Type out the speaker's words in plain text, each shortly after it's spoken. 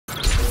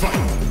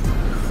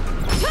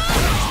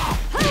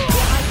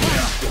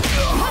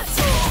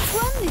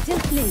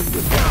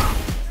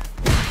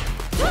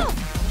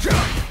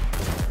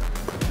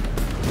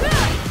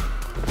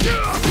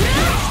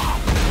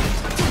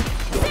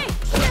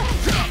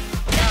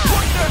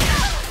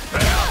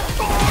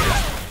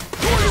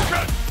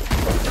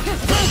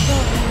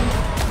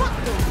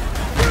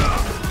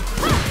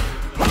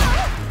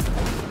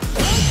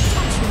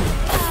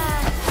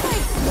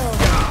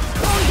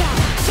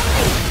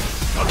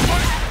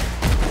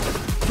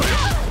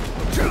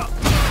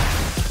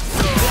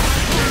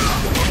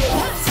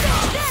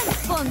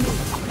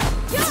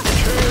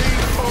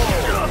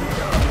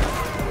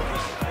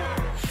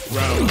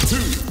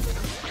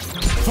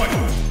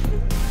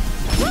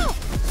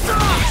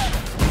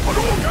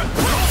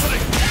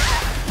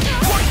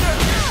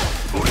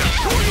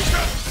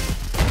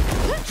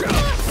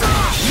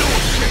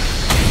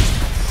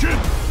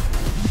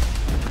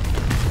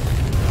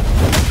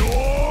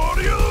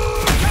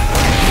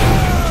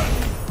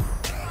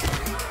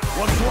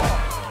What's wrong?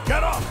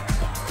 Get up!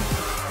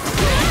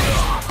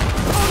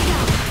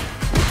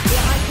 Here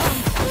I come.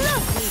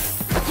 Love me.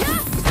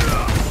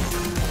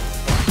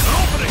 An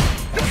opening!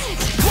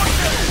 Right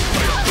there!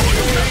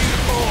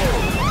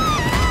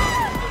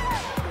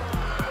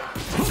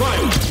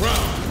 Final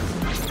round!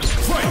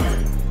 Fight! An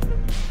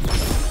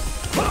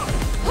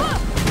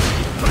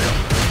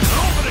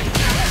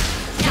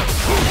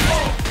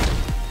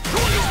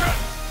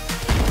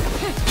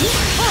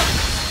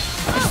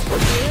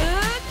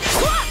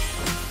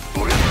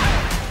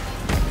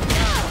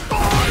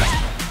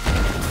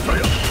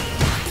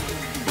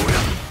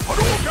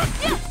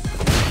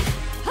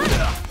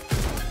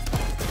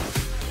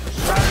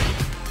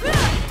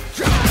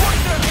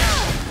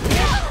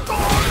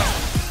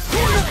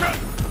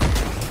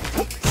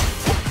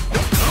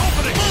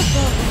opening!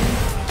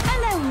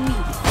 Allow me.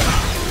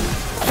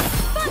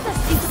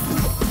 Fantastic.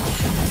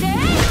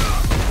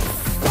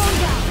 Calm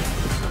down.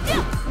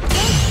 Don't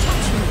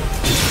touch me.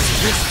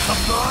 This the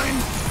line?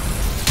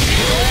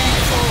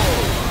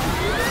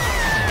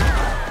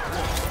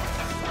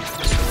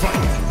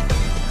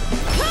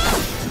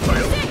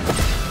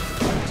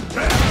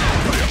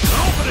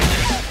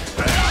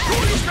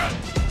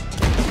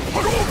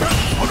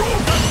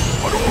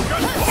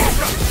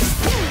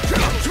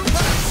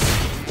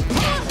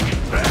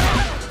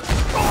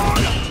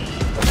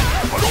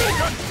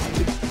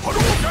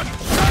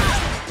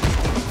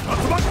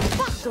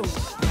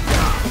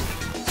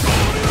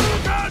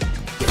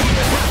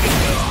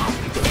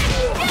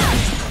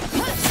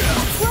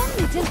 One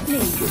little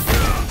place.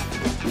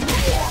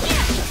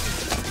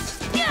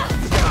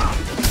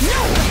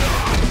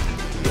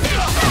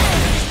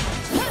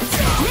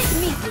 Let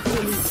me take the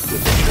lead.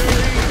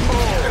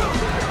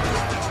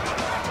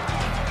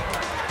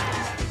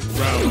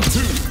 Round 2.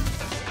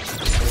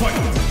 Fight!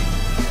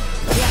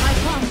 Here I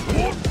come.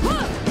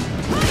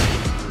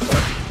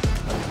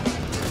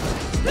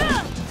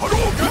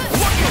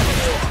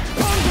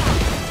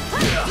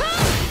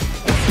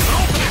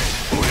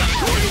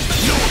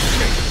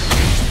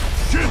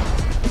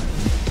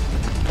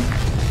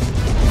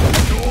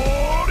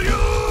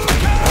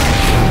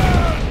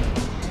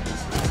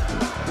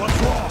 What's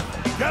wrong?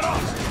 Get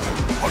up!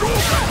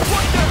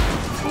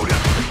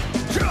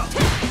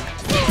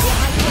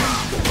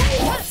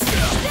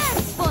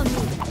 Dance for me.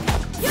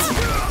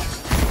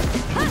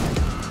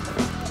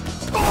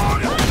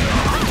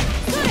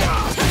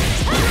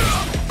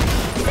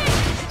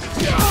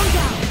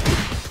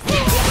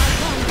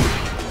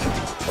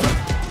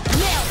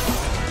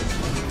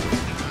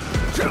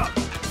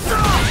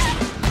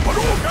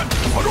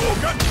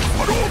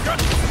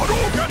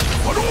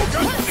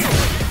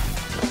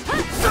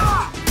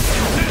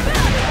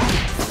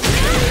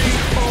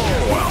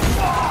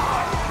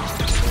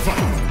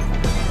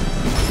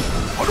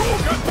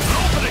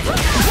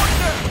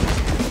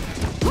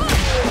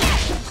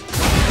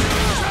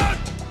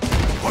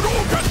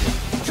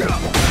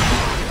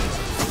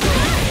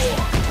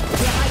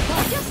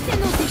 Just in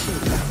position.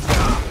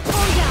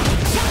 Calm down.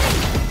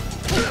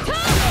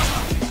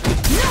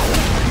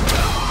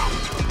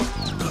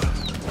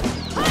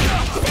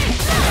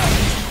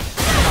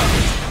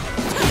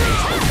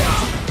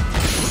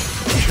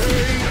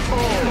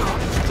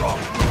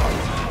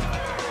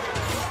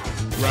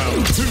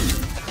 Round 2.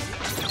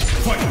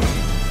 Fight!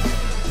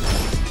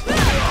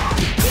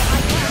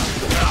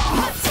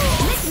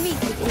 Let me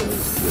take the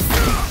lead.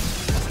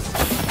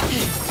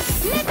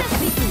 Let us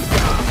begin.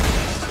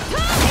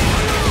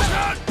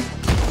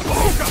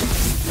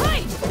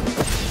 Fight!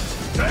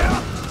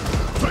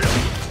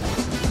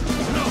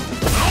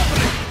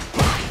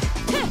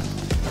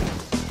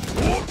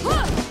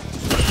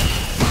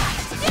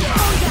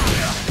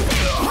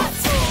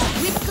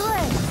 With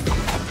glare.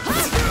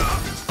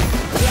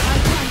 Here I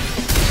come.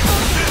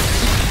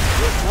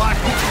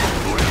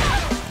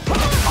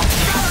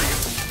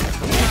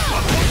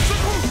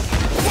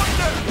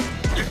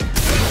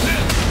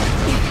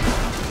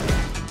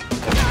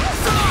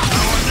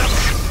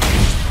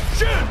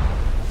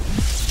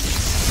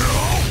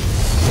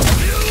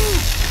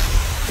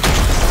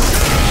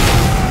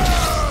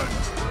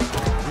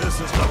 This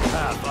is the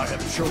path I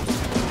have chosen.